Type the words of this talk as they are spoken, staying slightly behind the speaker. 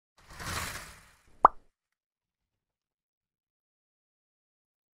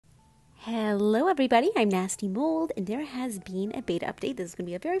Hello everybody, I'm nastymold, and there has been a beta update. This is going to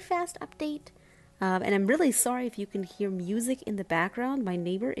be a very fast update, and I'm really sorry if you can hear music in the background. My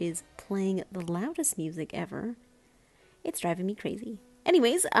neighbor is playing the loudest music ever. It's driving me crazy.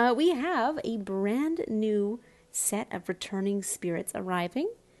 Anyways, we have a brand new set of returning spirits arriving.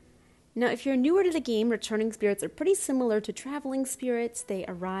 Now, if you're newer to the game, returning spirits are pretty similar to traveling spirits. They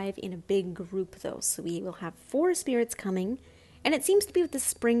arrive in a big group though, so we will have 4 spirits coming. And it seems to be with the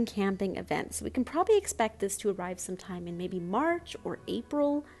spring camping event, so we can probably expect this to arrive sometime in maybe March or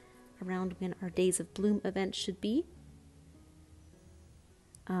April, around when our Days of Bloom event should be.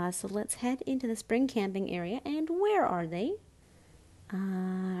 So let's head into the spring camping area, and where are they?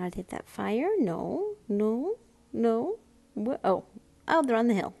 Are they at that fire? No. Oh, they're on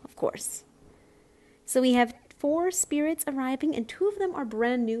the hill, of course. So we have 4 spirits arriving, and 2 of them are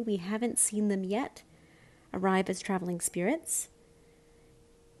brand new. We haven't seen them yet arrive as traveling spirits.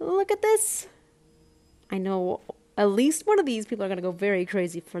 Look at this. I know at least one of these people are going to go very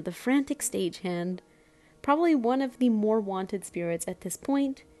crazy for the frantic stagehand. Probably one of the more wanted spirits at this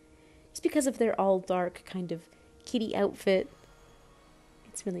point, just because of their all dark kind of kitty outfit.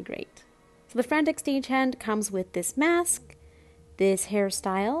 It's really great. So the frantic stagehand comes with this mask, this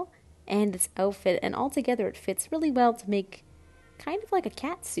hairstyle, and this outfit, and altogether it fits really well to make kind of like a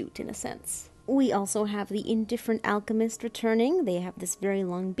cat suit in a sense. We also have the Indifferent Alchemist returning. They have this very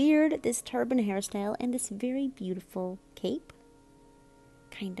long beard, this turban hairstyle, and this very beautiful cape.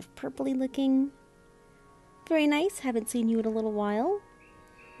 Kind of purpley looking. Very nice. Haven't seen you in a little while.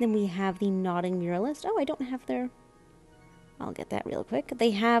 Then we have the Nodding Muralist. Oh, I don't have their... I'll get that real quick.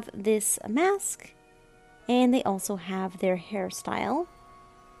 They have this mask, and they also have their hairstyle,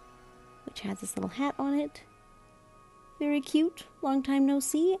 which has this little hat on it. Very cute. Long time no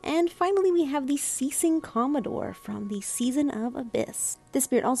see. And finally we have the Ceasing Commodore from the Season of Abyss. This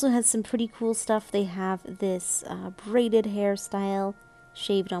spirit also has some pretty cool stuff. They have this braided hairstyle,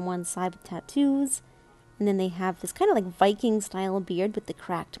 shaved on one side with tattoos. And then they have this kind of like Viking style beard with the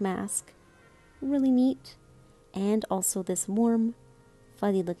cracked mask. Really neat. And also this warm,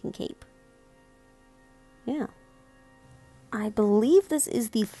 fuzzy looking cape. Yeah. I believe this is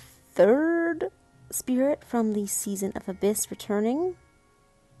the 3rd spirit from the Season of Abyss returning.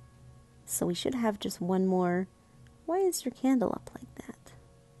 So we should have just one more. Why is your candle up like that?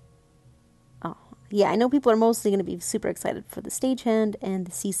 Oh, yeah, I know people are mostly going to be super excited for the stagehand and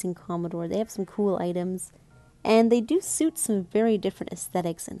the Ceasing Commodore. They have some cool items, and they do suit some very different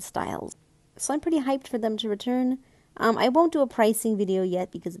aesthetics and styles. So I'm pretty hyped for them to return. I won't do a pricing video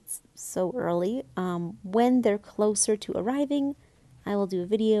yet because it's so early. When they're closer to arriving, I will do a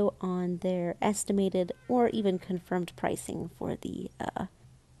video on their estimated or even confirmed pricing for the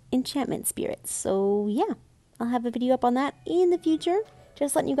enchantment spirits. So yeah, I'll have a video up on that in the future.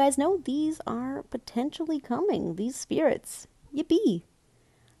 Just letting you guys know these are potentially coming, these spirits. Yippee!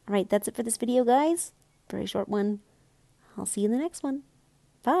 Alright, that's it for this video, guys. Very short one. I'll see you in the next one.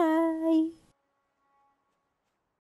 Bye!